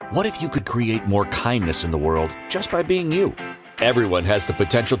What if you could create more kindness in the world just by being you? Everyone has the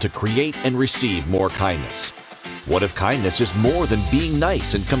potential to create and receive more kindness. What if kindness is more than being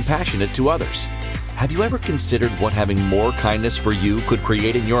nice and compassionate to others? Have you ever considered what having more kindness for you could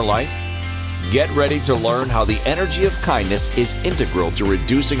create in your life? Get ready to learn how the energy of kindness is integral to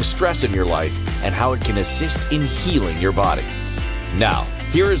reducing stress in your life and how it can assist in healing your body. Now,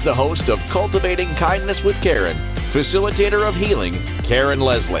 here is the host of Cultivating Kindness with Karen, facilitator of healing, Karen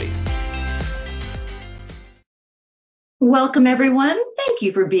Leslie. Welcome, everyone. Thank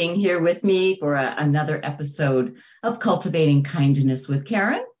you for being here with me for another episode of Cultivating Kindness with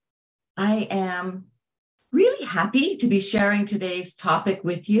Karen. I am really happy to be sharing today's topic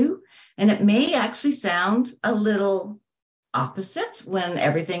with you, and it may actually sound a little opposite when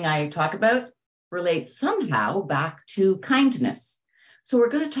everything I talk about relates somehow back to kindness. So we're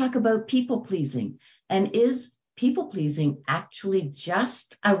going to talk about people-pleasing, and is people-pleasing actually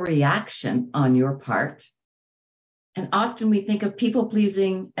just a reaction on your part? And often we think of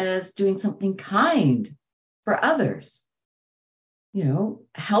people-pleasing as doing something kind for others,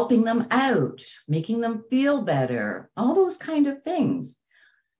 helping them out, making them feel better, all those kind of things.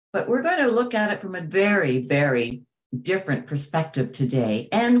 But we're going to look at it from a very, very different perspective today.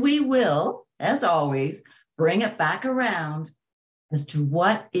 And we will, as always, bring it back around as to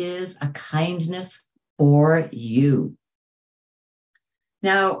what is a kindness for you.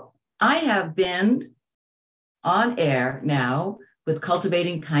 Now, I have been on air now with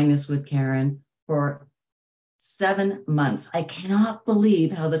Cultivating Kindness with Karen for 7 months. I cannot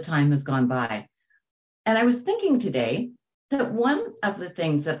believe how the time has gone by. And I was thinking today that one of the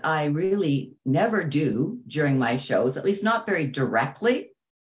things that I really never do during my shows, at least not very directly,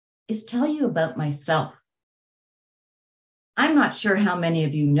 is tell you about myself. I'm not sure how many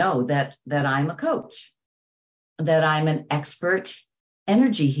of you know that I'm a coach, that I'm an expert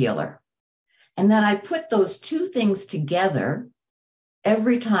energy healer, and that I put those two things together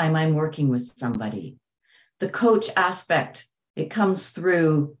every time I'm working with somebody. The coach aspect, it comes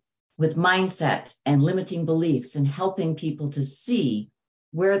through with mindset and limiting beliefs and helping people to see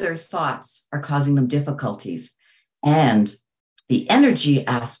where their thoughts are causing them difficulties. And the energy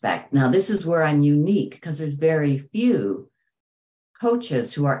aspect, now this is where I'm unique because there's very few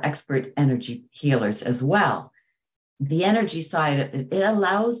coaches who are expert energy healers as well. The energy side, it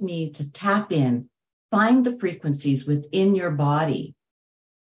allows me to tap in, find the frequencies within your body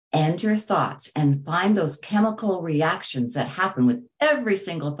and your thoughts, and find those chemical reactions that happen with every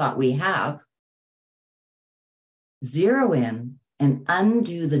single thought we have, zero in and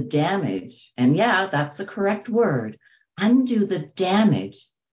undo the damage. And yeah, that's the correct word, undo the damage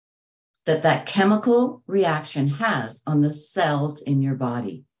that chemical reaction has on the cells in your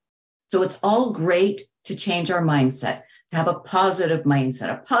body. So it's all great to change our mindset, to have a positive mindset,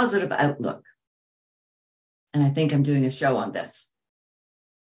 a positive outlook. And I think I'm doing a show on this.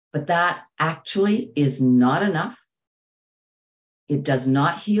 But that actually is not enough. It does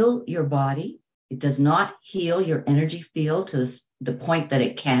not heal your body. It does not heal your energy field to the point that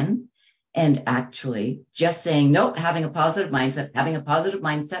it can. And actually, just saying, nope, having a positive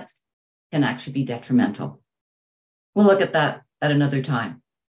mindset can actually be detrimental. We'll look at that at another time.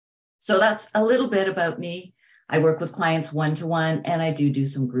 So that's a little bit about me. I work with clients one-to-one, and I do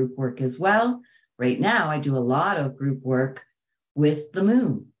some group work as well. Right now, I do a lot of group work with the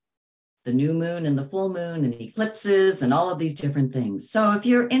moon, the new moon and the full moon and eclipses and all of these different things. So if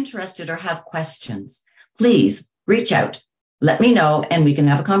you're interested or have questions, please reach out, let me know, and we can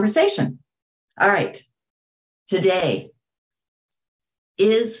have a conversation. All right. Today,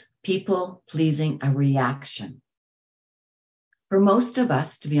 is people pleasing a reaction? For most of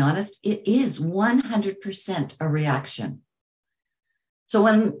us, to be honest, it is 100% a reaction. So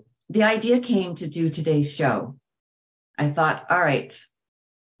when the idea came to do today's show, I thought, all right,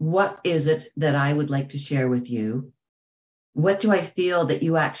 what is it that I would like to share with you? What do I feel that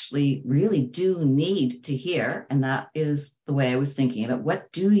you actually really do need to hear? And that is the way I was thinking of it.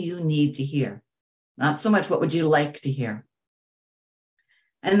 What do you need to hear? Not so much what would you like to hear?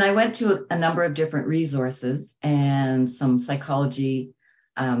 And I went to a number of different resources and some psychology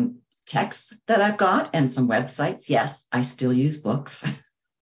texts that I've got and some websites. Yes, I still use books.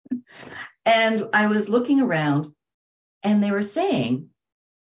 And I was looking around, and they were saying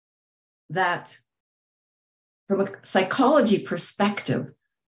that from a psychology perspective,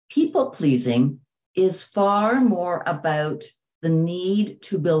 people-pleasing is far more about the need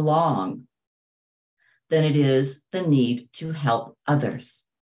to belong than it is the need to help others.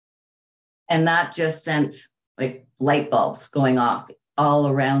 And that just sent like light bulbs going off all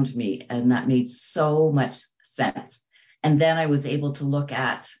around me. And that made so much sense. And then I was able to look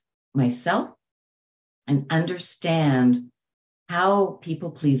at myself and understand how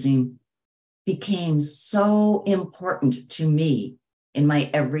people pleasing became so important to me in my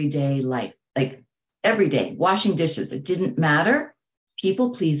everyday life. Like every day, washing dishes, it didn't matter.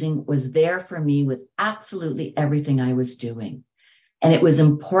 People pleasing was there for me with absolutely everything I was doing. And it was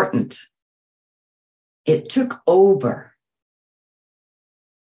important. It took over.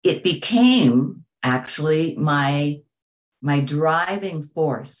 It became actually my driving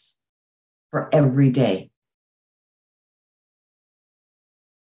force for every day.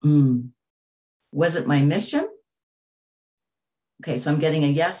 Was it my mission? Okay, so I'm getting a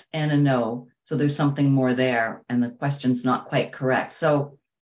yes and a no. So there's something more there, and the question's not quite correct. So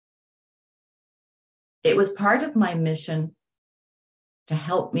it was part of my mission to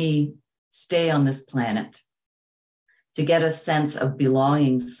help me stay on this planet, to get a sense of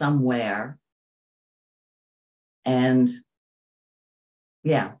belonging somewhere, and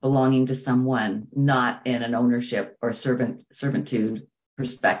belonging to someone, not in an ownership or servitude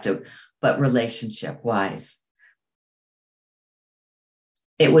perspective, but relationship wise.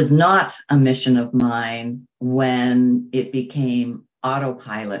 It was not a mission of mine when it became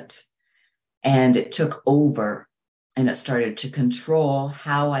autopilot and it took over and it started to control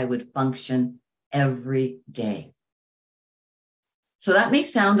how I would function every day. So that may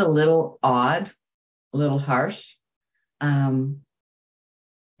sound a little odd, a little harsh,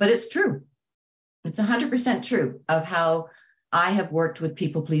 but it's true. It's 100% true of how I have worked with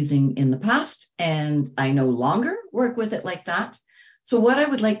people pleasing in the past, and I no longer work with it like that. So what I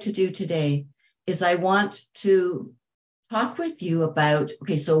would like to do today is I want to talk with you about,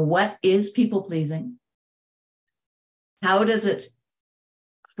 okay, so what is people pleasing? How does it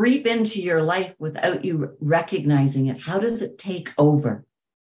creep into your life without you recognizing it? How does it take over?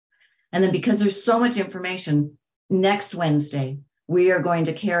 And then because there's so much information, next Wednesday, we are going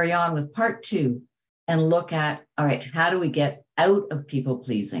to carry on with part 2 and look at, all right, how do we get out of people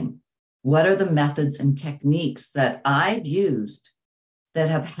pleasing? What are the methods and techniques that I've used that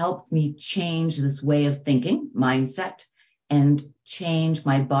have helped me change this way of thinking, mindset, and change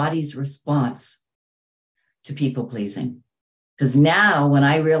my body's response to people pleasing? Because now when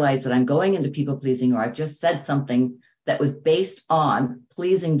I realize that I'm going into people pleasing, or I've just said something that was based on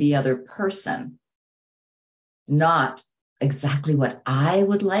pleasing the other person, not exactly what I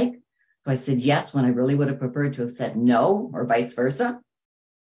would like. So I said yes when I really would have preferred to have said no, or vice versa.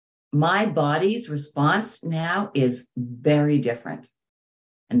 My body's response now is very different.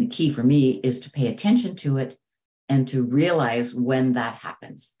 And the key for me is to pay attention to it and to realize when that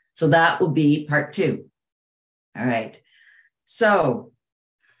happens. So that will be part 2. All right. So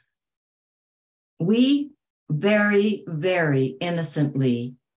we very, very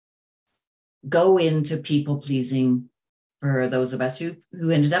innocently go into people pleasing, for those of us who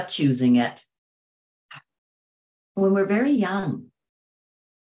ended up choosing it, when we're very young.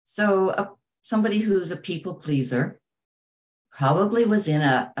 So somebody who's a people pleaser probably was in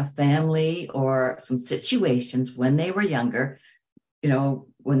a family or some situations when they were younger,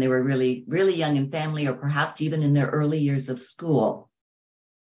 when they were really, really young in family, or perhaps even in their early years of school,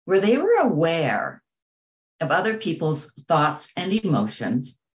 where they were aware of other people's thoughts and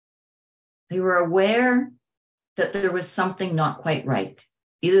emotions. They were aware that there was something not quite right.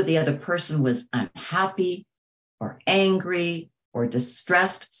 Either the other person was unhappy or angry or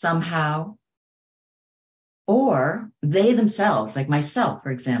distressed somehow, or they themselves, like myself, for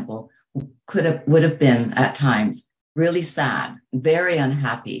example, would have been at times really sad, very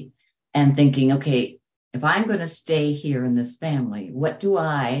unhappy, and thinking, okay, if I'm going to stay here in this family, what do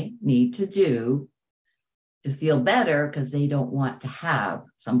I need to do to feel better? Because they don't want to have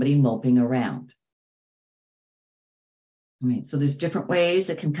somebody moping around. All right, so there's different ways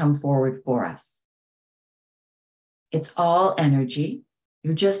it can come forward for us. It's all energy.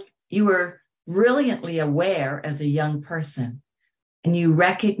 You were brilliantly aware as a young person, and you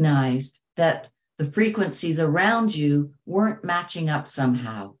recognized that the frequencies around you weren't matching up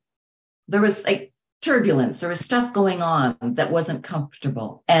somehow. There was like turbulence. There was stuff going on that wasn't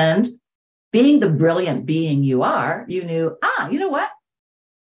comfortable. And being the brilliant being you are, you knew, you know what?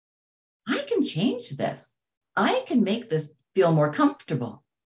 I can change this. I can make this feel more comfortable.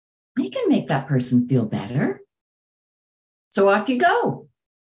 I can make that person feel better. So off you go.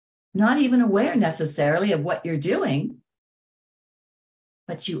 Not even aware necessarily of what you're doing,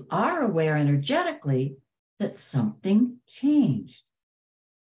 but you are aware energetically that something changed.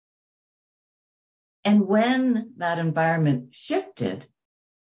 And when that environment shifted,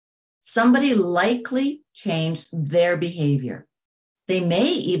 somebody likely changed their behavior. They may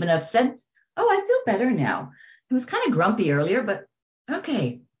even have said, I feel better now. I was kind of grumpy earlier, but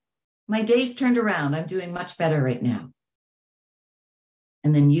okay, my day's turned around. I'm doing much better right now.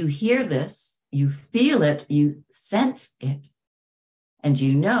 And then you hear this, you feel it, you sense it, and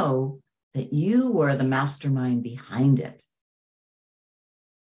you know that you were the mastermind behind it.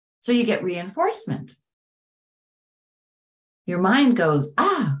 So you get reinforcement. Your mind goes,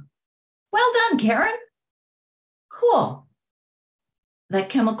 well done, Karen. Cool. That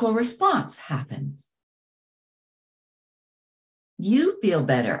chemical response happens. You feel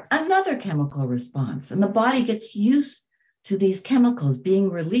better, another chemical response, and the body gets used to these chemicals being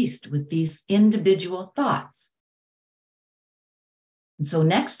released with these individual thoughts. And so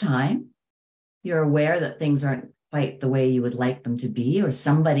next time you're aware that things aren't quite the way you would like them to be, or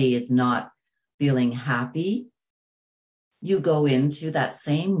somebody is not feeling happy, you go into that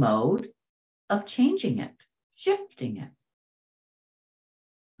same mode of changing it, shifting it.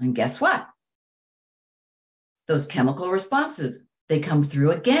 And guess what? Those chemical responses, they come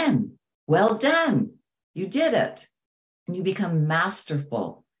through again. Well done. You did it. And you become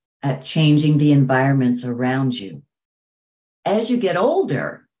masterful at changing the environments around you. As you get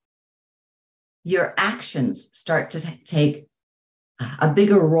older, your actions start to take a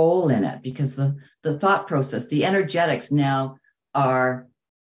bigger role in it, because the thought process, the energetics now are,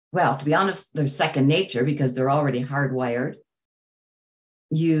 well, to be honest, they're second nature because they're already hardwired.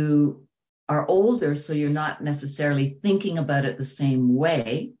 You are older, so you're not necessarily thinking about it the same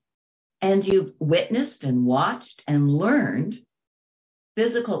way. And you've witnessed and watched and learned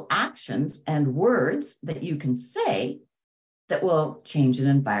physical actions and words that you can say that will change an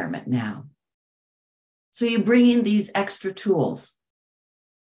environment now. So you bring in these extra tools.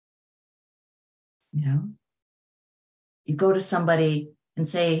 You know, you go to somebody and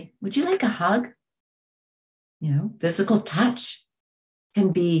say, would you like a hug? You know, physical touch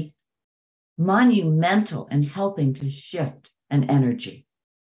can be monumental in helping to shift an energy,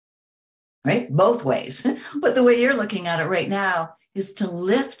 right? Both ways. But the way you're looking at it right now is to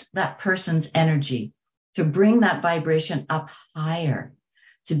lift that person's energy, to bring that vibration up higher,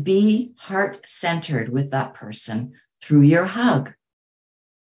 to be heart-centered with that person through your hug.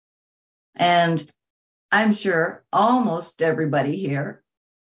 And I'm sure almost everybody here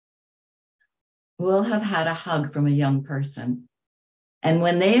will have had a hug from a young person. And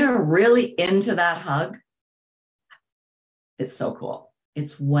when they are really into that hug, it's so cool.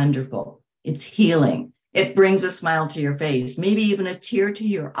 It's wonderful. It's healing. It brings a smile to your face, maybe even a tear to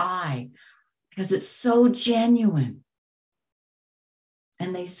your eye, because it's so genuine.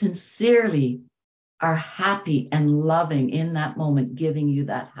 And they sincerely are happy and loving in that moment, giving you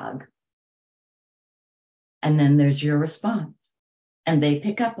that hug. And then there's your response, and they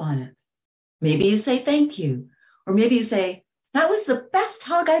pick up on it. Maybe you say thank you, or maybe you say, that was the best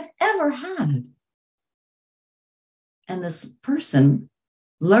hug I've ever had. And this person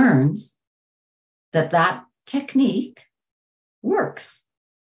learns that that technique works.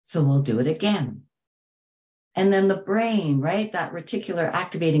 So we'll do it again. And then the brain, right, that reticular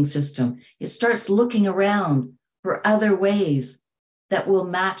activating system, it starts looking around for other ways that will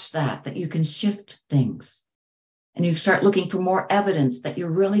match that you can shift things. And you start looking for more evidence that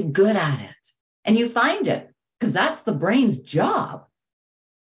you're really good at it. And you find it, because that's the brain's job.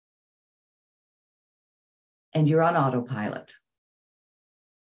 And you're on autopilot.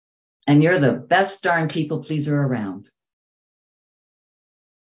 And you're the best darn people pleaser around.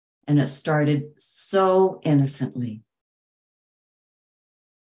 And it started so innocently.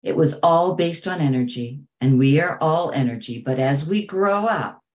 It was all based on energy, and we are all energy. But as we grow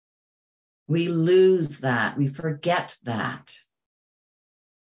up, we lose that. We forget that.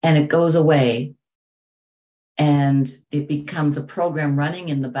 And it goes away. And it becomes a program running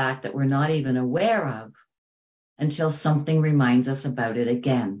in the back that we're not even aware of until something reminds us about it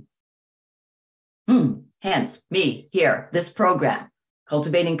again. Hence, me here, this program,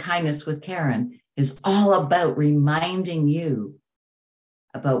 Cultivating Kindness with Karen, is all about reminding you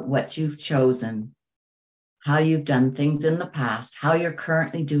about what you've chosen, how you've done things in the past, how you're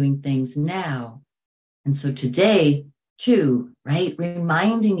currently doing things now. And so today, too, right,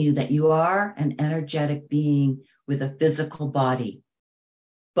 reminding you that you are an energetic being with a physical body.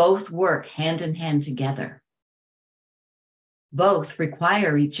 Both work hand in hand together. Both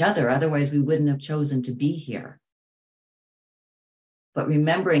require each other, otherwise we wouldn't have chosen to be here. But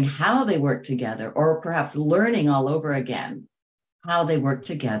remembering how they work together, or perhaps learning all over again how they work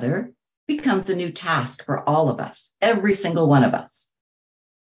together, becomes a new task for all of us, every single one of us.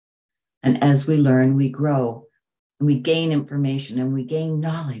 And as we learn, we grow, and we gain information, and we gain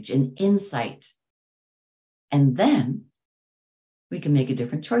knowledge and insight. And then we can make a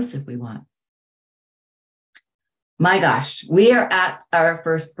different choice if we want. My gosh, we are at our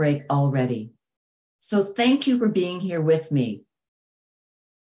first break already. So thank you for being here with me.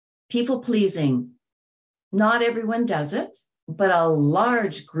 People pleasing. Not everyone does it, but a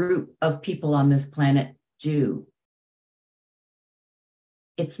large group of people on this planet do.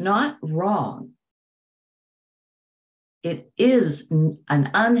 It's not wrong. It is an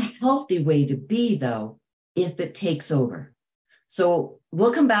unhealthy way to be, though, if it takes over. So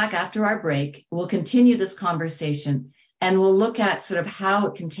we'll come back after our break. We'll continue this conversation and we'll look at sort of how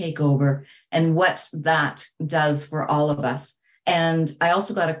it can take over and what that does for all of us. And I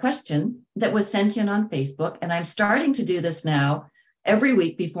also got a question that was sent in on Facebook, and I'm starting to do this now every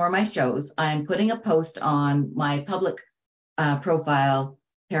week before my shows. I'm putting a post on my public profile,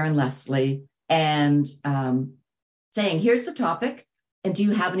 Karen Leslie, and saying, here's the topic. And do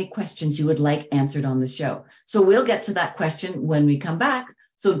you have any questions you would like answered on the show? So we'll get to that question when we come back.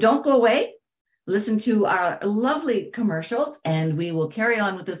 So don't go away. Listen to our lovely commercials, and we will carry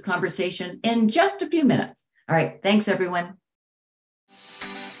on with this conversation in just a few minutes. All right. Thanks, everyone.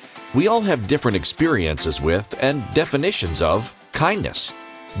 We all have different experiences with and definitions of kindness.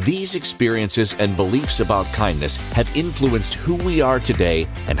 These experiences and beliefs about kindness have influenced who we are today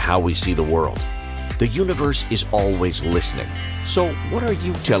and how we see the world. The universe is always listening. So what are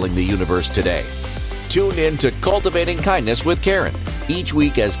you telling the universe today? Tune in to Cultivating Kindness with Karen each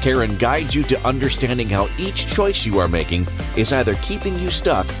week as Karen guides you to understanding how each choice you are making is either keeping you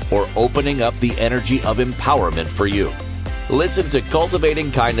stuck or opening up the energy of empowerment for you. Listen to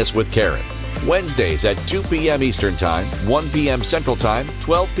Cultivating Kindness with Karen, Wednesdays at 2 p.m. Eastern Time, 1 p.m. Central Time,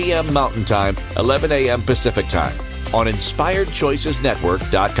 12 p.m. Mountain Time, 11 a.m. Pacific Time on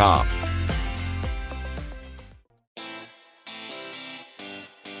InspiredChoicesNetwork.com.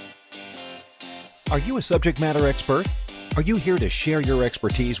 Are you a subject matter expert? Are you here to share your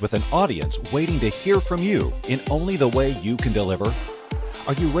expertise with an audience waiting to hear from you in only the way you can deliver?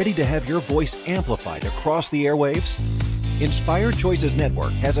 Are you ready to have your voice amplified across the airwaves? Inspired Choices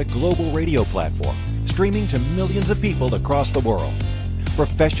Network has a global radio platform streaming to millions of people across the world.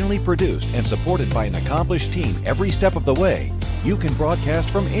 Professionally produced and supported by an accomplished team every step of the way, you can broadcast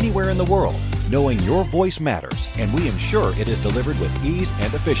from anywhere in the world, knowing your voice matters, and we ensure it is delivered with ease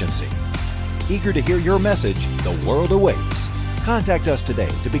and efficiency. Eager to hear your message, the world awaits. Contact us today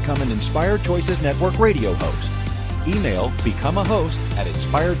to become an Inspired Choices Network radio host. Email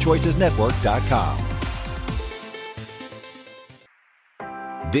becomeahost@inspiredchoicesnetwork.com.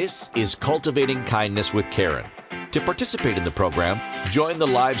 This is Cultivating Kindness with Karen. To participate in the program, join the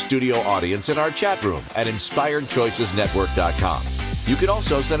live studio audience in our chat room at InspiredChoicesNetwork.com. You can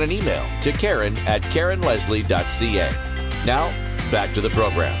also send an email to Karen@KarenLeslie.ca. Now, back to the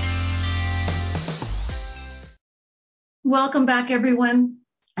program. Welcome back, everyone.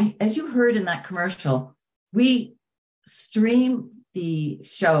 As you heard in that commercial, we stream the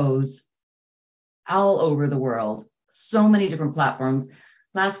shows all over the world, so many different platforms.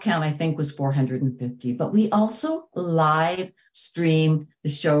 Last count, I think, was 450. But we also live stream the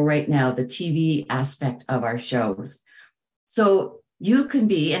show right now, the TV aspect of our shows. So you can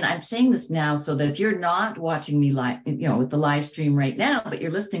be, and I'm saying this now so that if you're not watching me live, with the live stream right now, but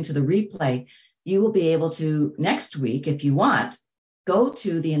you're listening to the replay, you will be able to, next week, if you want, go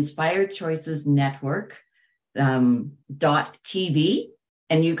to the Inspired Choices Network .tv,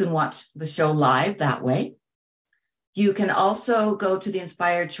 and you can watch the show live that way. You can also go to the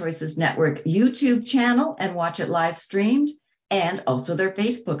Inspired Choices Network YouTube channel and watch it live streamed, and also their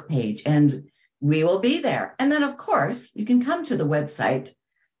Facebook page, and we will be there. And then, of course, you can come to the website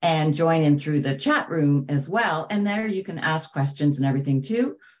and join in through the chat room as well, and there you can ask questions and everything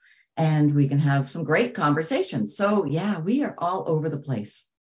too. And we can have some great conversations. So yeah, we are all over the place.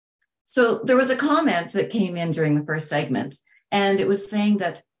 So there was a comment that came in during the first segment, and it was saying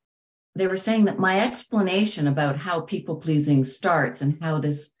that they were saying that my explanation about how people pleasing starts and how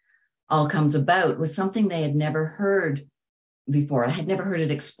this all comes about was something they had never heard before. I had never heard it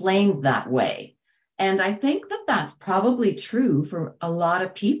explained that way. And I think that that's probably true for a lot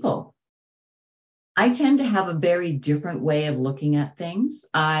of people. I tend to have a very different way of looking at things.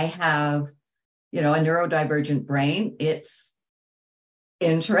 I have, a neurodivergent brain. It's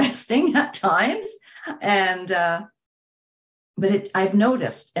interesting at times. And, I've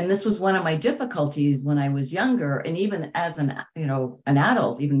noticed, and this was one of my difficulties when I was younger, and even as an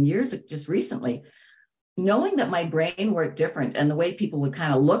adult, even years just recently, knowing that my brain worked different and the way people would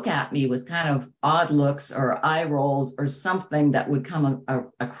kind of look at me with kind of odd looks or eye rolls or something that would come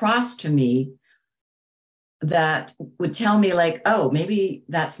across to me that would tell me like, oh, maybe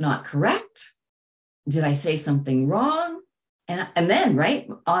that's not correct. Did I say something wrong? And then right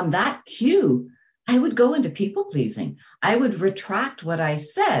on that cue, I would go into people pleasing. I would retract what I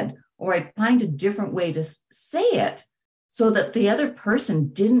said, or I'd find a different way to say it so that the other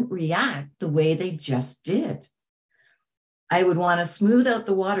person didn't react the way they just did. I would want to smooth out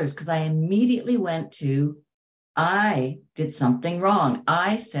the waters because I immediately went to, I did something wrong.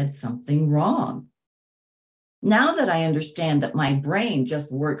 I said something wrong. Now that I understand that my brain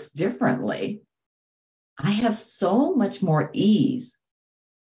just works differently, I have so much more ease.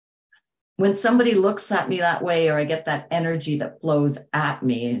 When somebody looks at me that way, or I get that energy that flows at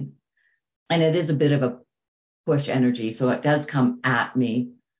me, and it is a bit of a push energy, so it does come at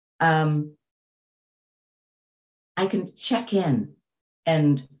me, I can check in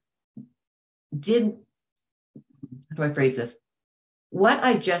and how do I phrase this? What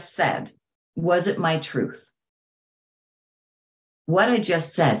I just said, was it my truth? What I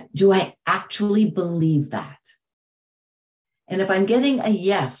just said, do I actually believe that? And if I'm getting a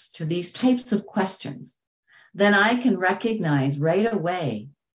yes to these types of questions, then I can recognize right away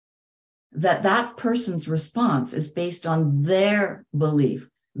that that person's response is based on their belief,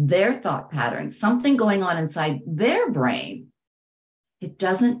 their thought patterns, something going on inside their brain. It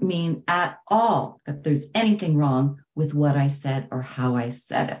doesn't mean at all that there's anything wrong with what I said or how I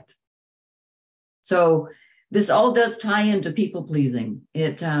said it. So this all does tie into people pleasing.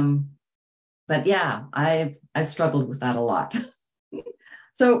 But yeah, I've struggled with that a lot.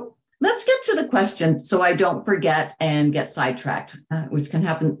 So let's get to the question so I don't forget and get sidetracked, which can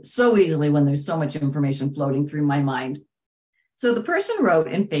happen so easily when there's so much information floating through my mind. So the person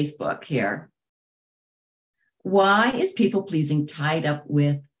wrote in Facebook here, why is people pleasing tied up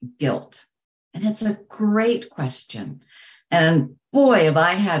with guilt? And it's a great question. And boy, have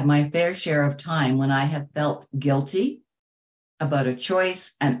I had my fair share of time when I have felt guilty about a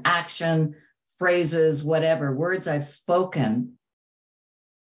choice, an action, phrases, whatever, words I've spoken.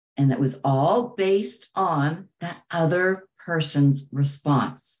 And it was all based on that other person's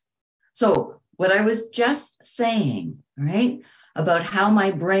response. So what I was just saying, right, about how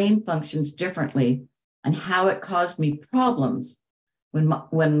my brain functions differently and how it caused me problems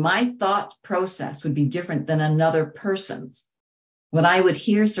when my thought process would be different than another person's, when I would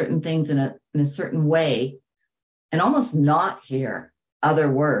hear certain things in a certain way and almost not hear other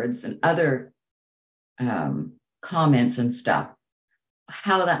words and other comments and stuff,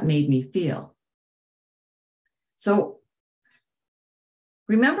 how that made me feel. So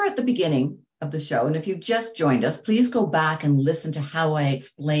remember at the beginning of the show, and if you've just joined us, please go back and listen to how I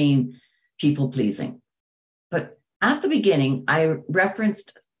explain people pleasing. But at the beginning, I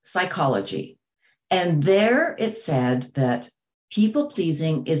referenced psychology, and there it said that people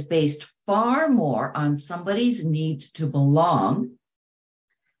pleasing is based far more on somebody's need to belong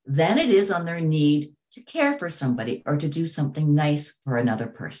than it is on their need to care for somebody or to do something nice for another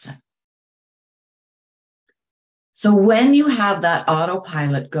person. So when you have that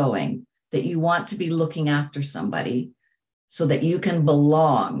autopilot going, that you want to be looking after somebody so that you can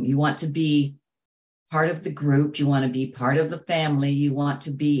belong, you want to be part of the group, you want to be part of the family, you want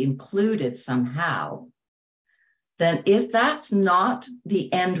to be included somehow, then if that's not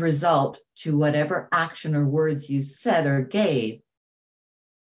the end result to whatever action or words you said or gave,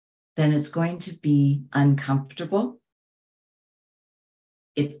 then it's going to be uncomfortable.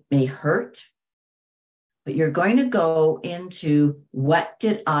 It may hurt, but you're going to go into, what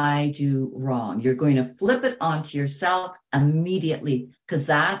did I do wrong? You're going to flip it onto yourself immediately, because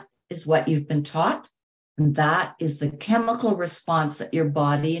that is what you've been taught. And that is the chemical response that your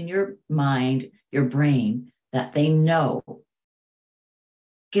body and your mind, your brain, that they know.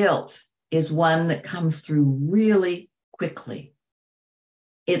 Guilt is one that comes through really quickly.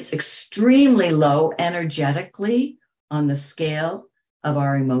 It's extremely low energetically on the scale of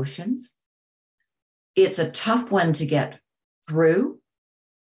our emotions. It's a tough one to get through.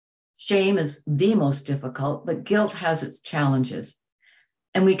 Shame is the most difficult, but guilt has its challenges.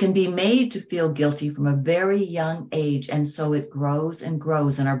 And we can be made to feel guilty from a very young age, and so it grows and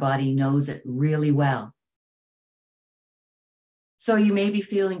grows, and our body knows it really well. So you may be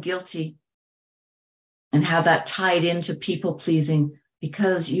feeling guilty and have that tied into people pleasing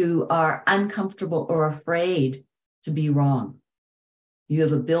because you are uncomfortable or afraid to be wrong. You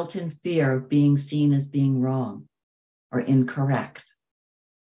have a built-in fear of being seen as being wrong or incorrect.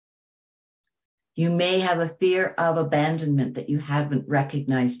 You may have a fear of abandonment that you haven't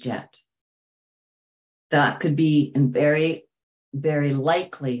recognized yet. That could be, and very, very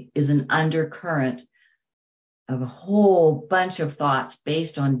likely is, an undercurrent of a whole bunch of thoughts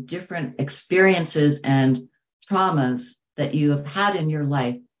based on different experiences and traumas that you have had in your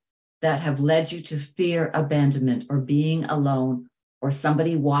life that have led you to fear abandonment or being alone or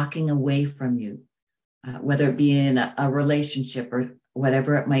somebody walking away from you. whether it be in a relationship or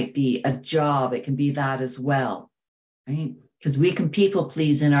whatever it might be, a job, it can be that as well, right? Because we can people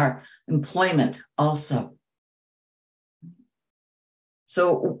please in our employment also.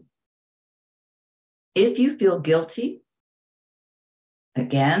 So if you feel guilty,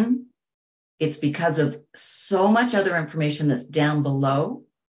 again, it's because of so much other information that's down below,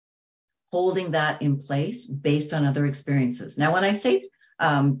 holding that in place based on other experiences. Now, when I say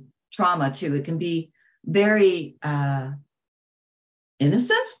trauma too, it can be very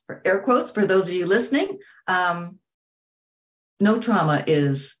innocent, for air quotes, for those of you listening. No trauma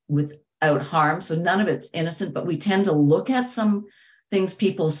is without harm, so none of it's innocent, but we tend to look at some things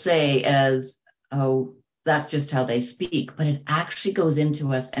people say as, oh, that's just how they speak, but it actually goes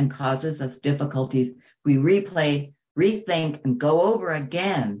into us and causes us difficulties. We replay, rethink, and go over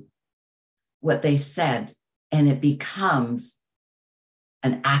again what they said, and it becomes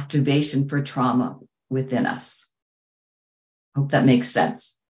an activation for trauma within us. Hope that makes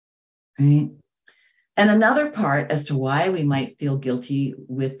sense, right? And another part as to why we might feel guilty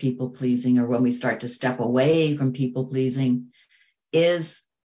with people pleasing, or when we start to step away from people pleasing, is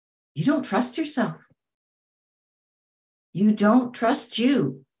you don't trust yourself. You don't trust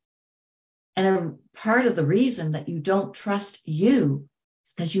you. And a part of the reason that you don't trust you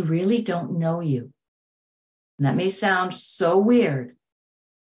is because you really don't know you. And that may sound so weird.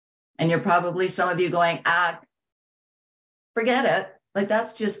 And you're probably, some of you going, forget it. Like,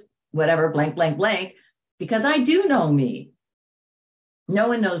 that's just whatever, blank, blank, blank, because I do know me. No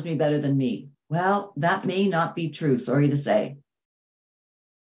one knows me better than me. Well, that may not be true. Sorry to say.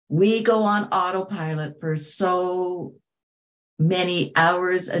 We go on autopilot for so many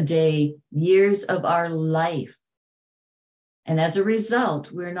hours a day, years of our life. And as a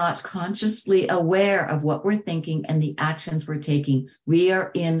result, we're not consciously aware of what we're thinking and the actions we're taking. We are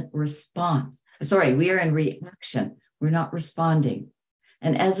in response. We are in reaction. We're not responding.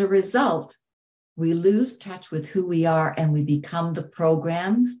 And as a result, we lose touch with who we are, and we become the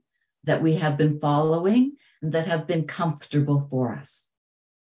programs that we have been following and that have been comfortable for us.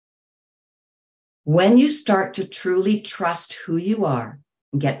 When you start to truly trust who you are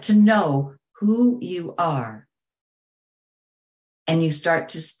and get to know who you are, and you start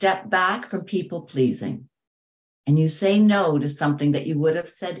to step back from people pleasing, and you say no to something that you would have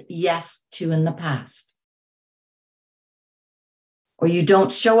said yes to in the past, or you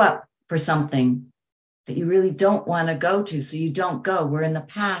don't show up for something that you really don't want to go to, so you don't go, where in the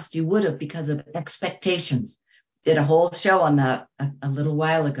past you would have because of expectations. Did a whole show on that a little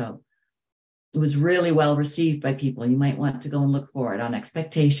while ago. It was really well received by people. You might want to go and look for it, on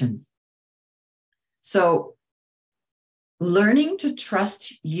expectations. So learning to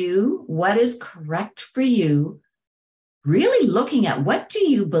trust you, what is correct for you, really looking at what do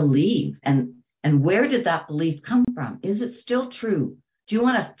you believe, and where did that belief come from? Is it still true? Do you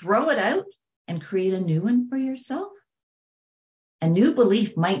want to throw it out and create a new one for yourself? A new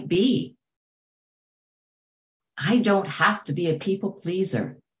belief might be, I don't have to be a people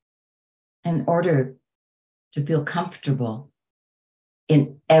pleaser in order to feel comfortable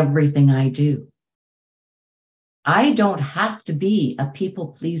in everything I do. I don't have to be a people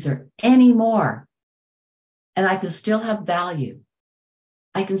pleaser anymore. And I can still have value.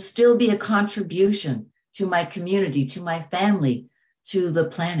 I can still be a contribution to my community, to my family, to the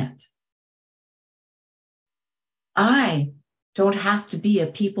planet. I don't have to be a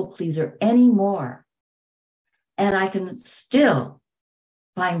people pleaser anymore. And I can still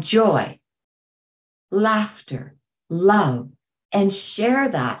find joy, laughter, love, and share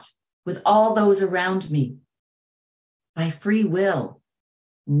that with all those around me by free will,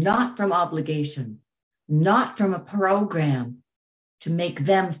 not from obligation, not from a program to make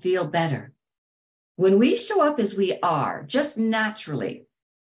them feel better. When we show up as we are, just naturally,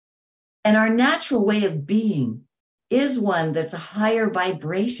 and our natural way of being is one that's a higher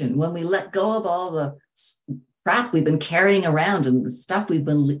vibration, when we let go of all the crap we've been carrying around and the stuff we've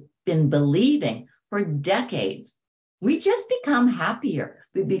been believing for decades, we just become happier.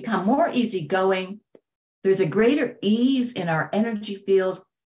 We become more easygoing. There's a greater ease in our energy field.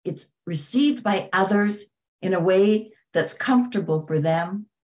 It's received by others in a way that's comfortable for them.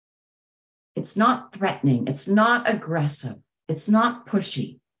 It's not threatening. It's not aggressive. It's not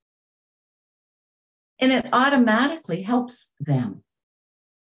pushy. And it automatically helps them.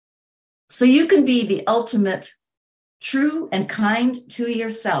 So you can be the ultimate true and kind to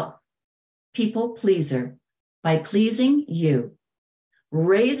yourself people pleaser by pleasing you,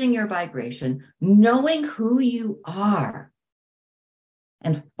 raising your vibration, knowing who you are,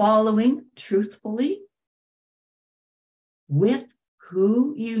 and following truthfully with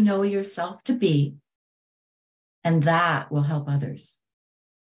who you know yourself to be and that will help others.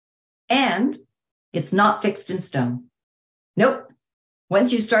 And it's not fixed in stone. Nope.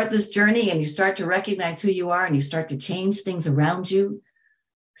 Once you start this journey and you start to recognize who you are and you start to change things around you,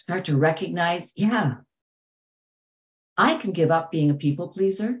 start to recognize, yeah, I can give up being a people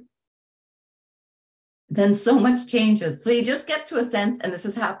pleaser. Then so much changes. So you just get to a sense, and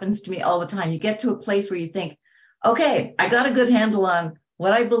this happens to me all the time, you get to a place where you think, okay, I got a good handle on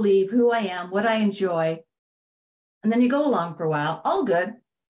what I believe, who I am, what I enjoy. And then you go along for a while, all good.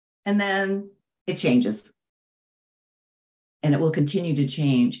 And then it changes. And it will continue to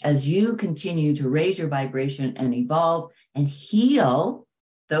change as you continue to raise your vibration and evolve and heal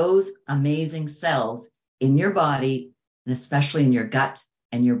those amazing cells in your body, and especially in your gut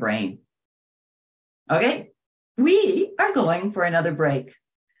and your brain. Okay, we are going for another break.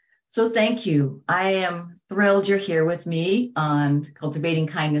 So thank you. I am thrilled you're here with me on Cultivating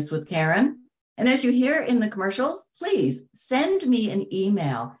Kindness with Karen. And as you hear in the commercials, please send me an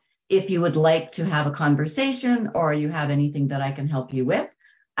email if you would like to have a conversation or you have anything that I can help you with.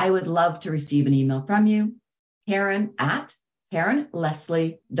 I would love to receive an email from you,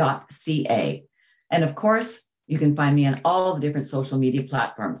 Karen@KarenLeslie.ca. And of course, you can find me on all the different social media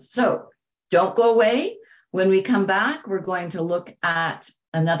platforms. So don't go away. When we come back, we're going to look at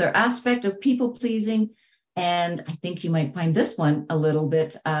another aspect of people pleasing. And I think you might find this one a little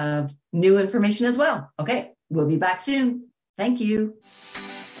bit of new information as well. Okay, we'll be back soon. Thank you.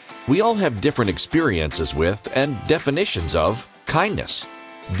 We all have different experiences with and definitions of kindness.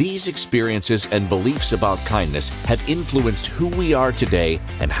 These experiences and beliefs about kindness have influenced who we are today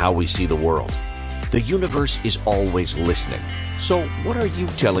and how we see the world. The universe is always listening. So what are you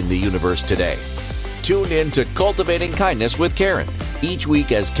telling the universe today? Tune in to Cultivating Kindness with Karen each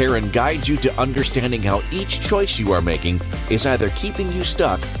week as Karen guides you to understanding how each choice you are making is either keeping you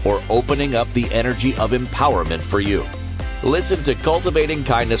stuck or opening up the energy of empowerment for you. Listen to Cultivating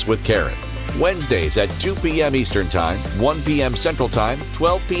Kindness with Karen, Wednesdays at 2 p.m. Eastern Time, 1 p.m. Central Time,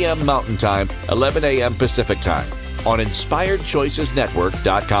 12 p.m. Mountain Time, 11 a.m. Pacific Time on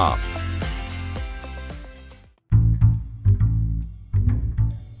InspiredChoicesNetwork.com.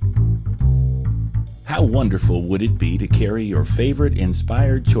 How wonderful would it be to carry your favorite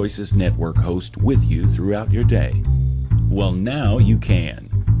Inspired Choices Network host with you throughout your day? Well, now you can.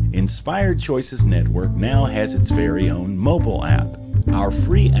 Inspired Choices Network now has its very own mobile app. Our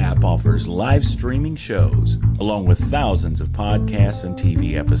free app offers live streaming shows, along with thousands of podcasts and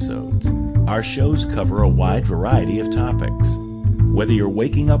TV episodes. Our shows cover a wide variety of topics. Whether you're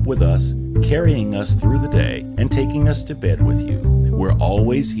waking up with us, carrying us through the day, and taking us to bed with you, we're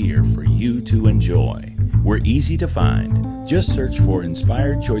always here for you to enjoy. We're easy to find. Just search for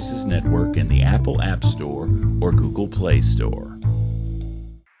Inspired Choices Network in the Apple App Store or Google Play Store.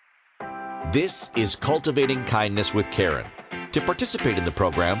 This is Cultivating Kindness with Karen. To participate in the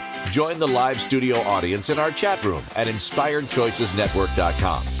program, join the live studio audience in our chat room at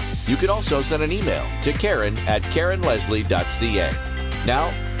InspiredChoicesNetwork.com. You can also send an email to Karen@KarenLeslie.ca. Now,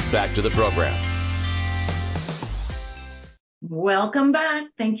 back to the program. Welcome back.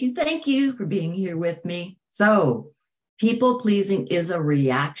 Thank you for being here with me. So, people pleasing is a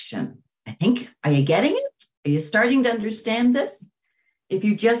reaction. Are you getting it? Are you starting to understand this? If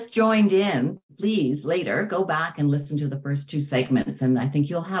you just joined in, please later go back and listen to the first two segments. And I think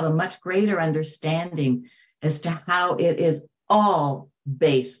you'll have a much greater understanding as to how it is all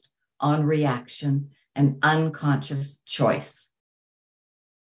based on reaction and unconscious choice.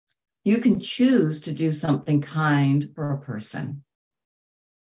 You can choose to do something kind for a person.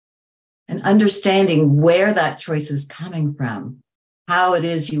 And understanding where that choice is coming from, how it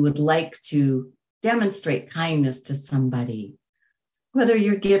is you would like to demonstrate kindness to somebody, whether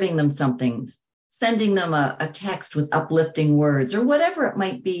you're giving them something, sending them a text with uplifting words, or whatever it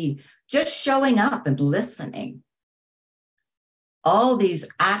might be, just showing up and listening. All these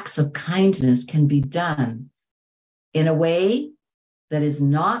acts of kindness can be done in a way that is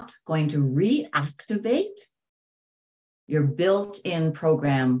not going to reactivate your built-in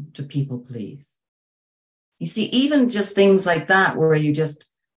program to people please. You see, even just things like that, where you just,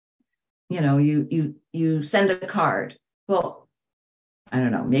 you send a card. Well, I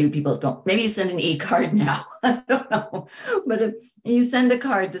don't know, maybe people don't, maybe you send an e-card now. I don't know. But if you send a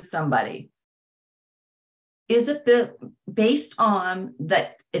card to somebody, is it based on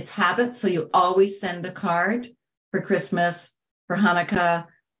that it's habit? So you always send a card for Christmas, for Hanukkah,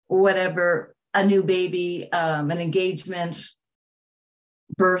 whatever, a new baby, an engagement,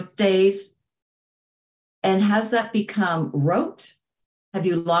 birthdays. And has that become rote? Have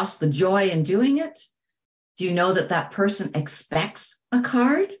you lost the joy in doing it? Do you know that person expects a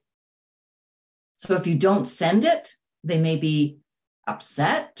card? So if you don't send it, they may be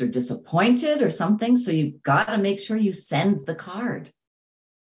upset or disappointed or something. So you've got to make sure you send the card.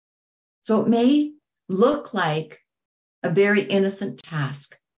 So it may look like a very innocent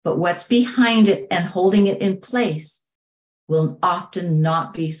task, but what's behind it and holding it in place will often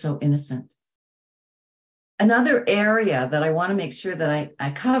not be so innocent. Another area that I want to make sure that I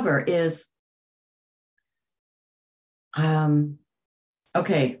cover is,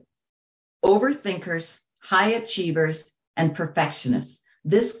 overthinkers, high achievers, and perfectionists.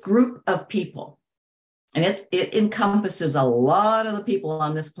 This group of people, and it encompasses a lot of the people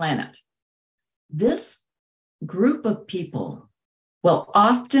on this planet. This group of people will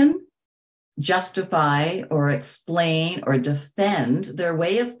often justify or explain or defend their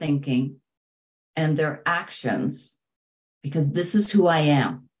way of thinking and their actions because this is who I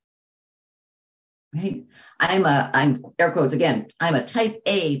am. Right? I'm air quotes again, I'm a type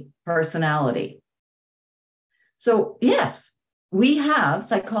A personality. So yes, we have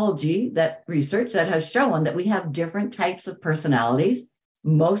psychology, that research that has shown that we have different types of personalities.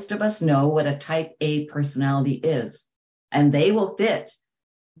 Most of us know what a type A personality is, and they will fit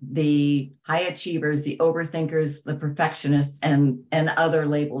the high achievers, the overthinkers, the perfectionists, and other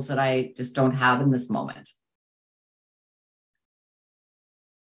labels that I just don't have in this moment.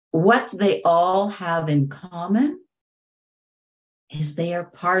 What they all have in common is they are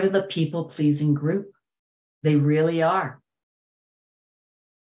part of the people-pleasing group. They really are.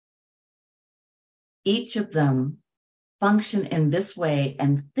 Each of them function in this way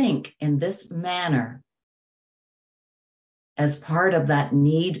and think in this manner as part of that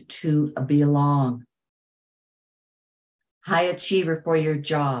need to belong. High achiever for your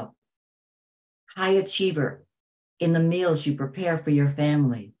job. High achiever in the meals you prepare for your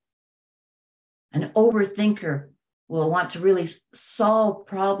family. An overthinker will want to really solve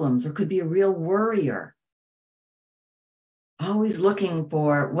problems or could be a real worrier. Always looking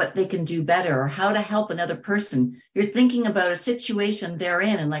for what they can do better or how to help another person. You're thinking about a situation they're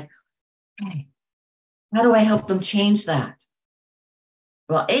in and like, hey, how do I help them change that?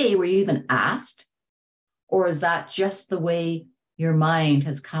 Well, A, were you even asked? Or is that just the way your mind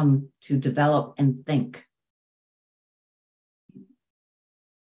has come to develop and think?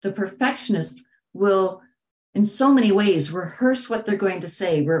 The perfectionist will, in so many ways, rehearse what they're going to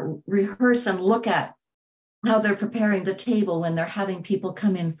say, rehearse and look at how they're preparing the table when they're having people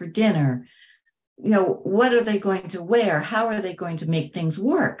come in for dinner. You know, what are they going to wear? How are they going to make things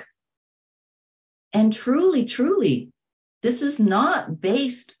work? And truly, truly, this is not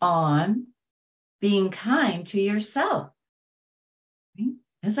based on being kind to yourself.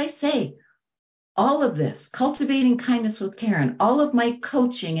 As I say, all of this, cultivating kindness with Karen, all of my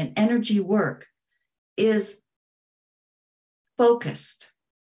coaching and energy work is focused.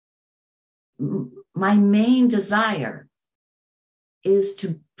 My main desire is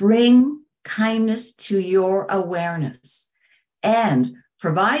to bring kindness to your awareness and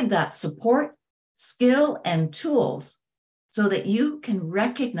provide that support, skill, and tools so that you can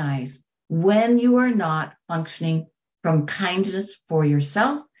recognize when you are not functioning from kindness for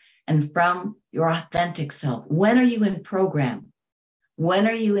yourself and from your authentic self. When are you in program? When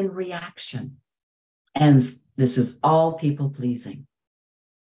are you in reaction? And this is all people pleasing.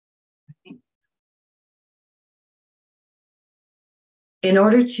 In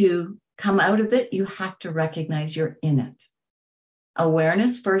order to come out of it, you have to recognize you're in it.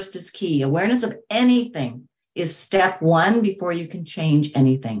 Awareness first is key. Awareness of anything is step one before you can change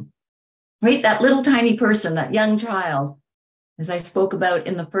anything. Right? That little tiny person, that young child, as I spoke about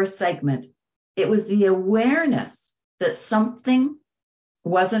in the first segment, it was the awareness that something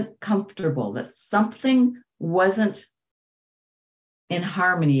wasn't comfortable, that something wasn't in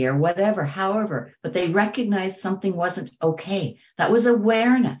harmony or whatever, however, but they recognized something wasn't okay. That was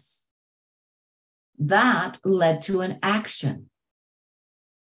awareness. That led to an action.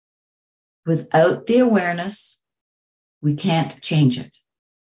 Without the awareness, we can't change it.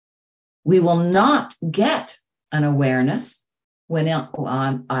 We will not get an awareness when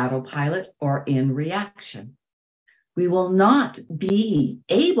on autopilot or in reaction. We will not be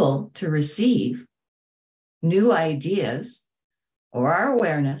able to receive new ideas or our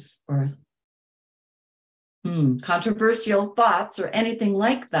awareness or controversial thoughts or anything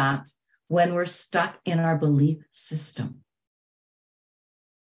like that when we're stuck in our belief system.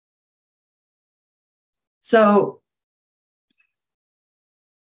 So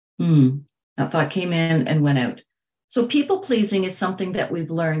that thought came in and went out. So people pleasing is something that we've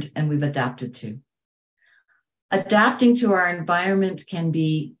learned and we've adapted to. Adapting to our environment can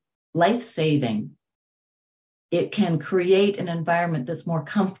be life-saving It can create an environment that's more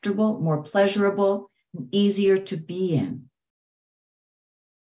comfortable, more pleasurable, and easier to be in.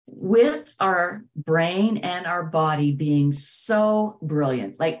 With our brain and our body being so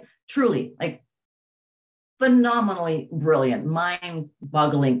brilliant, like truly, like phenomenally brilliant,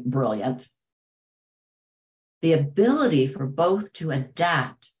 mind-boggling brilliant, the ability for both to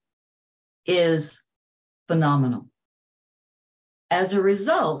adapt is phenomenal. As a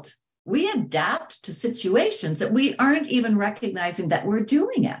result, we adapt to situations that we aren't even recognizing that we're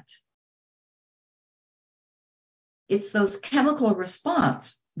doing it. It's those chemical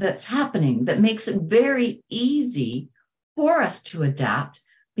response that's happening that makes it very easy for us to adapt,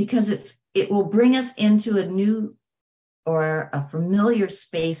 because it will bring us into a new or a familiar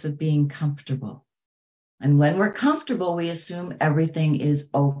space of being comfortable. And when we're comfortable, we assume everything is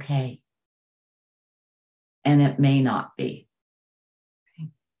okay. And it may not be.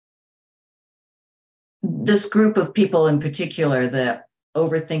 This group of people in particular, the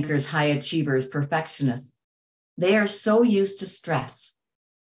overthinkers, high achievers, perfectionists, they are so used to stress.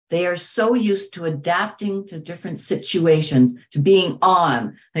 They are so used to adapting to different situations, to being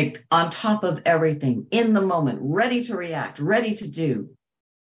on top of everything, in the moment, ready to react, ready to do,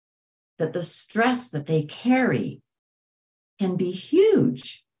 that the stress that they carry can be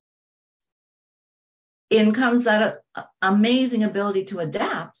huge. In comes that amazing ability to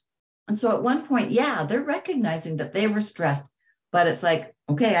adapt. And so at one point, they're recognizing that they were stressed, but it's like,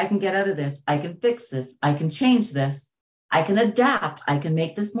 okay, I can get out of this. I can fix this. I can change this. I can adapt. I can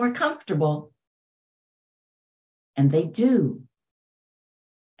make this more comfortable. And they do.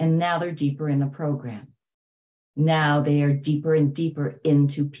 And now they're deeper in the program. Now they are deeper and deeper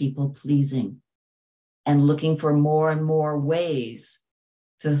into people pleasing and looking for more and more ways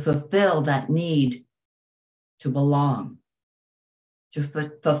to fulfill that need to belong, to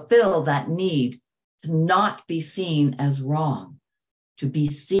fulfill that need to not be seen as wrong, to be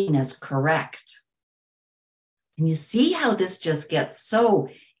seen as correct. And you see how this just gets so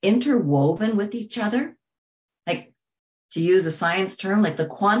interwoven with each other? Like, to use a science term, like the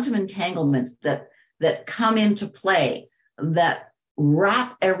quantum entanglements that come into play, that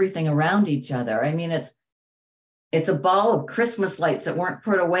wrap everything around each other. I mean, it's a ball of Christmas lights that weren't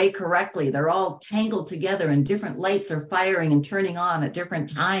put away correctly. They're all tangled together and different lights are firing and turning on at different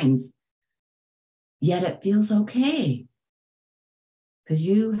times. Yet it feels okay because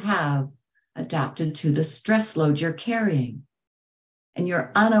you have adapted to the stress load you're carrying, and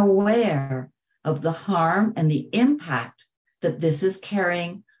you're unaware of the harm and the impact that this is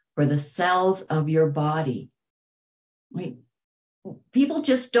carrying for the cells of your body. People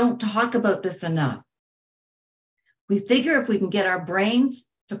just don't talk about this enough. We figure if we can get our brains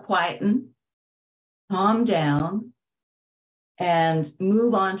to quieten, calm down, and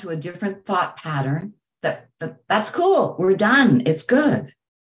move on to a different thought pattern, that's cool. We're done. It's good.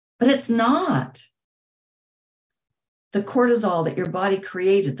 But it's not. The cortisol that your body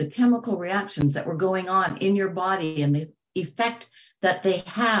created, the chemical reactions that were going on in your body, and the effect that they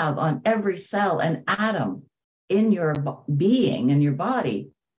have on every cell and atom in your being and your body,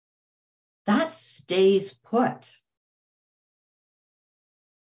 that stays put.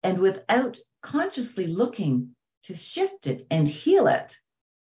 And without consciously looking to shift it and heal it,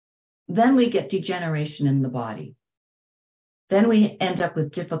 then we get degeneration in the body. Then we end up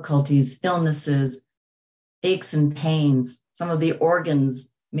with difficulties, illnesses, aches and pains. Some of the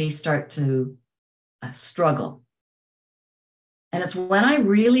organs may start to struggle. And it's when I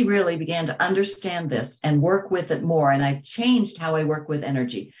really, really began to understand this and work with it more, and I changed how I work with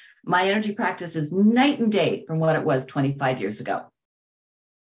energy. My energy practice is night and day from what it was 25 years ago.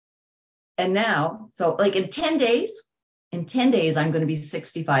 And now, so like in 10 days, I'm going to be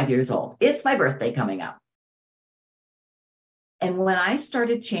 65 years old. It's my birthday coming up. And when I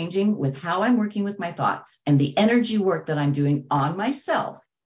started changing with how I'm working with my thoughts and the energy work that I'm doing on myself,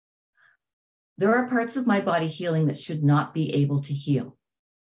 there are parts of my body healing that should not be able to heal.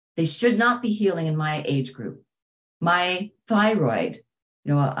 They should not be healing in my age group. My thyroid,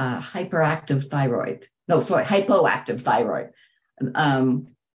 a hypoactive thyroid, and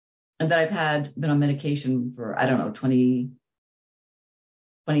that I've been on medication for, 20,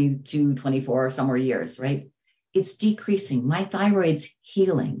 22, 24, somewhere years, right? It's decreasing. My thyroid's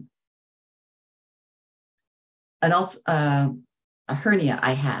healing. And also a hernia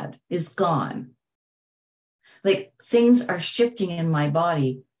I had is gone. Like, things are shifting in my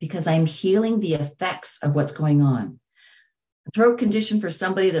body because I'm healing the effects of what's going on. A throat condition for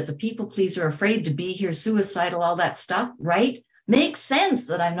somebody that's a people pleaser, afraid to be here, suicidal, all that stuff, right? Makes sense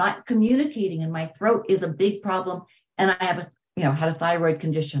that I'm not communicating and my throat is a big problem, and I have had a thyroid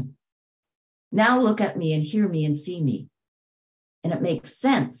condition. Now look at me and hear me and see me. And it makes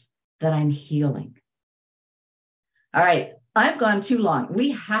sense that I'm healing. All right, I've gone too long.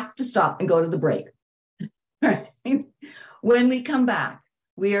 We have to stop and go to the break. When we come back,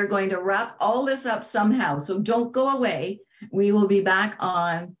 we are going to wrap all this up somehow. So don't go away. We will be back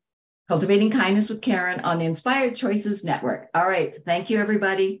on Cultivating Kindness with Karen on the Inspired Choices Network. All right. Thank you,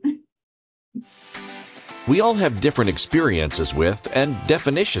 everybody. We all have different experiences with and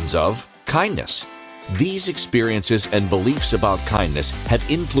definitions of kindness. These experiences and beliefs about kindness have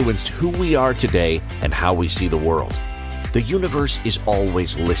influenced who we are today and how we see the world. The universe is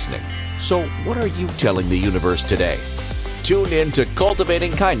always listening. So what are you telling the universe today? Tune in to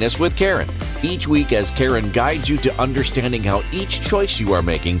Cultivating Kindness with Karen each week as Karen guides you to understanding how each choice you are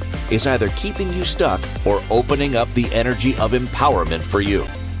making is either keeping you stuck or opening up the energy of empowerment for you.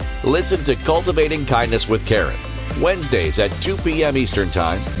 Listen to Cultivating Kindness with Karen, Wednesdays at 2 p.m. Eastern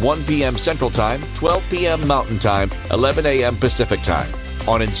Time, 1 p.m. Central Time, 12 p.m. Mountain Time, 11 a.m. Pacific Time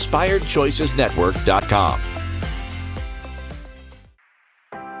on InspiredChoicesNetwork.com.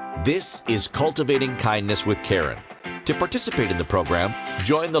 This is Cultivating Kindness with Karen. To participate in the program,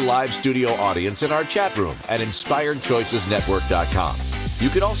 join the live studio audience in our chat room at InspiredChoicesNetwork.com. You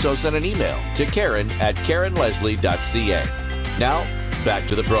can also send an email to Karen@KarenLeslie.ca. Now, back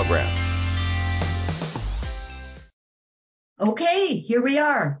to the program. Okay, here we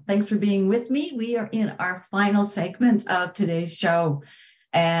are. Thanks for being with me. We are in our final segment of today's show.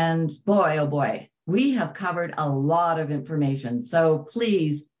 And boy, oh boy, we have covered a lot of information. So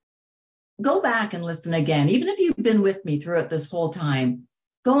please go back and listen again. Even if you've been with me throughout this whole time,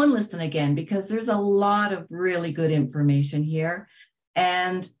 go and listen again because there's a lot of really good information here.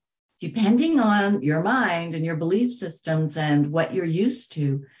 And depending on your mind and your belief systems and what you're used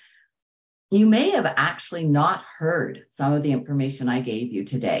to, you may have actually not heard some of the information I gave you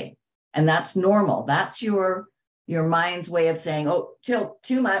today. And that's normal. That's your mind's way of saying, oh,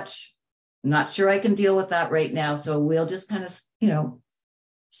 too much. I'm not sure I can deal with that right now. So we'll just kind of,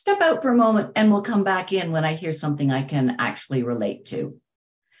 step out for a moment and we'll come back in when I hear something I can actually relate to.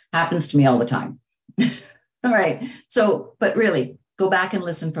 Happens to me all the time. All right. So, but really, go back and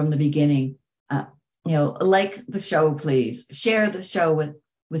listen from the beginning. Like the show, please. Share the show with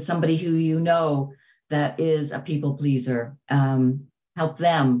somebody who you know that is a people pleaser. Help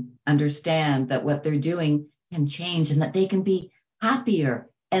them understand that what they're doing can change and that they can be happier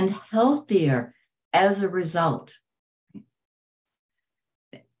and healthier as a result.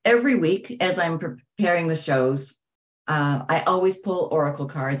 Every week, as I'm preparing the shows, I always pull oracle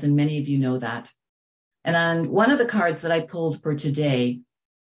cards, and many of you know that. And on one of the cards that I pulled for today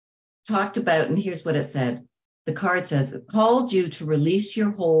talked about, and here's what it said. The card says, it calls you to release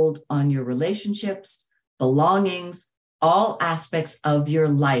your hold on your relationships, belongings, all aspects of your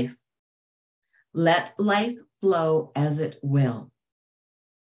life. Let life flow as it will.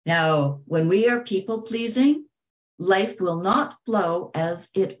 Now, when we are people pleasing, life will not flow as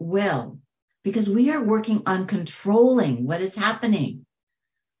it will because we are working on controlling what is happening.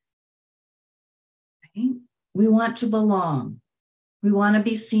 Right? We want to belong. We want to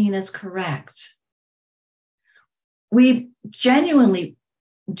be seen as correct. We genuinely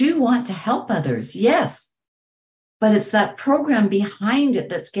do want to help others, yes, but it's that program behind it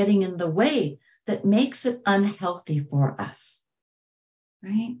that's getting in the way that makes it unhealthy for us,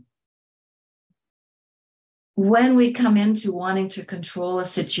 right? When we come into wanting to control a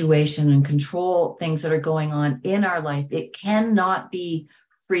situation and control things that are going on in our life, it cannot be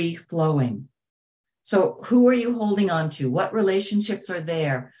free flowing. So who are you holding on to? What relationships are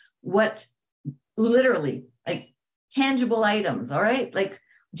there? What literally, like tangible items, all right? Like,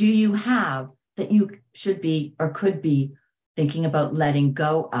 do you have that you should be or could be thinking about letting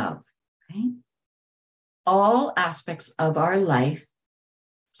go of, right? All aspects of our life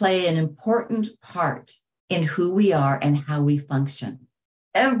play an important part in who we are and how we function.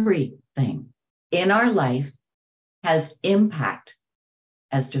 Everything in our life has impact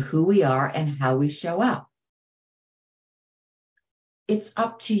as to who we are and how we show up. It's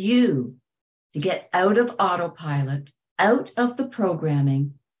up to you to get out of autopilot, out of the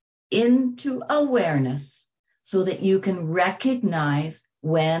programming, into awareness so that you can recognize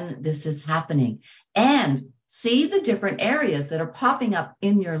when this is happening and see the different areas that are popping up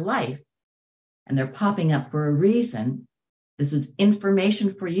in your life. And they're popping up for a reason. This is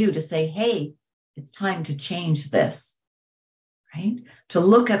information for you to say, hey, it's time to change this, right? To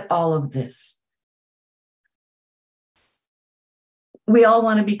look at all of this. We all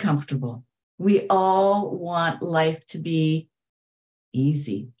want to be comfortable. We all want life to be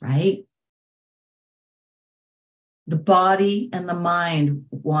easy, right? The body and the mind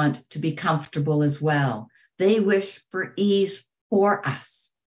want to be comfortable as well. They wish for ease for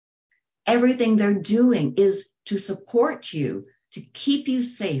us. Everything they're doing is to support you, to keep you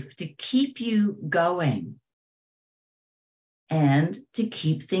safe, to keep you going, and to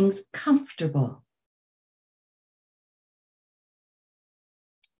keep things comfortable.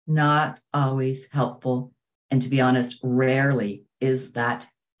 Not always helpful. And to be honest, rarely is that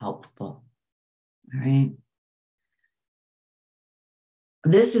helpful. All right.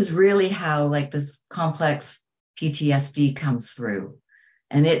 This is really how this complex PTSD comes through.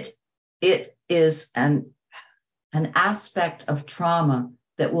 And it is an aspect of trauma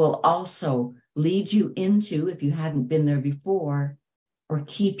that will also lead you into, if you hadn't been there before, or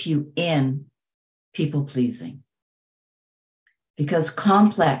keep you in people pleasing. Because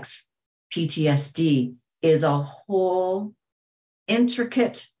complex PTSD is a whole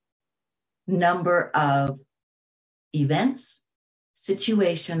intricate number of events,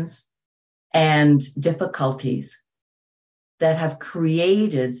 situations, and difficulties that have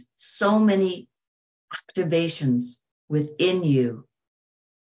created so many activations within you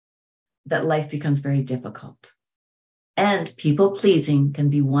that life becomes very difficult. And people pleasing can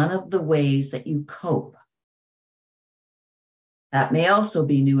be one of the ways that you cope. That may also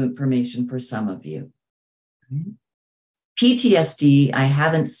be new information for some of you. PTSD, I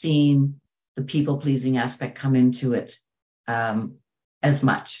haven't seen the people-pleasing aspect come into it as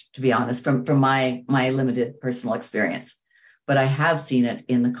much, to be honest, from my limited personal experience. But I have seen it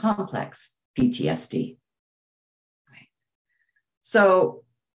in the complex PTSD. Right. So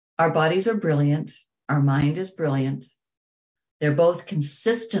our bodies are brilliant. Our mind is brilliant. They're both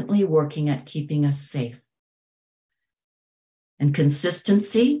consistently working at keeping us safe. And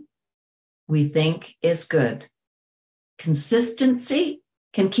consistency, we think, is good. Consistency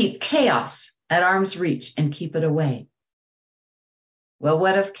can keep chaos at arm's reach and keep it away. Well,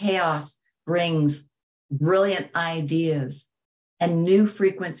 what if chaos brings brilliant ideas and new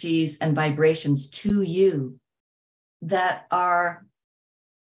frequencies and vibrations to you that are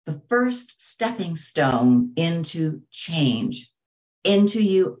the first stepping stone into change, into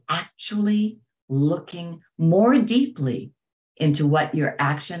you actually looking more deeply into what your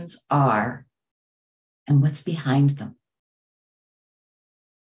actions are and what's behind them.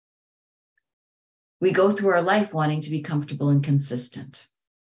 We go through our life wanting to be comfortable and consistent.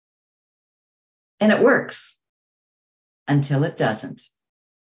 And it works until it doesn't.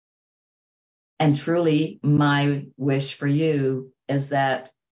 And truly, my wish for you is that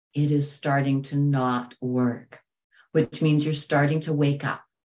it is starting to not work, which means you're starting to wake up,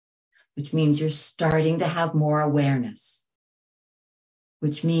 which means you're starting to have more awareness,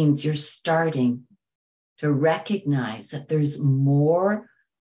 which means you're starting to recognize that there's more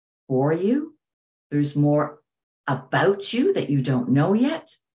for you. There's more about you that you don't know yet.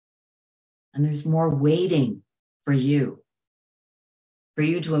 And there's more waiting for you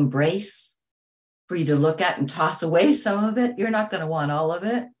to embrace, for you to look at and toss away some of it. You're not going to want all of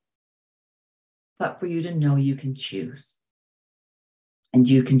it, but for you to know you can choose. And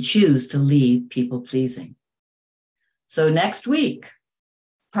you can choose to leave people pleasing. So next week,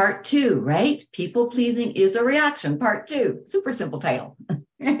 part 2, right? People pleasing is a reaction, part 2, super simple title.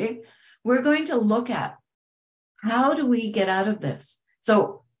 Right? We're going to look at how do we get out of this?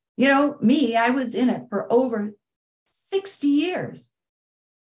 So, me, I was in it for over 60 years.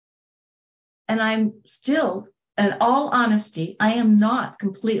 And I'm still, in all honesty, I am not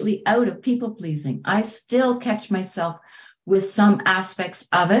completely out of people pleasing. I still catch myself with some aspects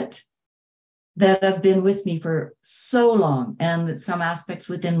of it that have been with me for so long, and some aspects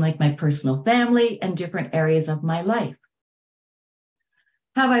within my personal family and different areas of my life.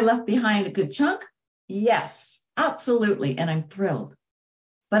 Have I left behind a good chunk? Yes, absolutely. And I'm thrilled,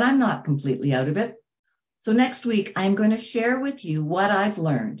 but I'm not completely out of it. So next week, I'm going to share with you what I've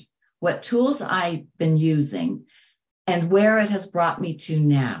learned, what tools I've been using, and where it has brought me to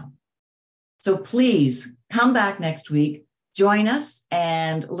now. So please come back next week, join us,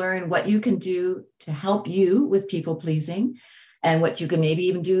 and learn what you can do to help you with people pleasing, and what you can maybe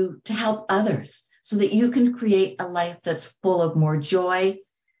even do to help others, so that you can create a life that's full of more joy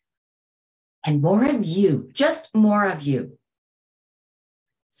and more of you, just more of you.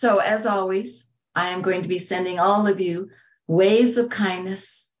 So as always, I am going to be sending all of you waves of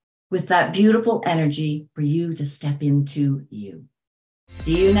kindness with that beautiful energy for you to step into you.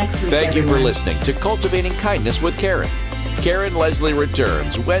 See you next week. Thank you everyone. for listening to Cultivating Kindness with Karen. Karen Leslie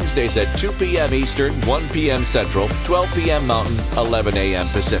returns Wednesdays at 2 p.m. Eastern, 1 p.m. Central, 12 p.m. Mountain, 11 a.m.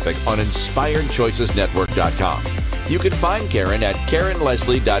 Pacific on InspiredChoicesNetwork.com. You can find Karen at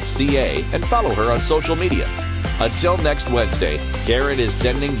KarenLeslie.ca and follow her on social media. Until next Wednesday, Karen is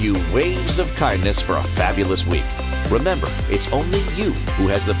sending you waves of kindness for a fabulous week. Remember, it's only you who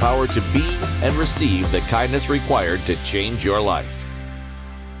has the power to be and receive the kindness required to change your life.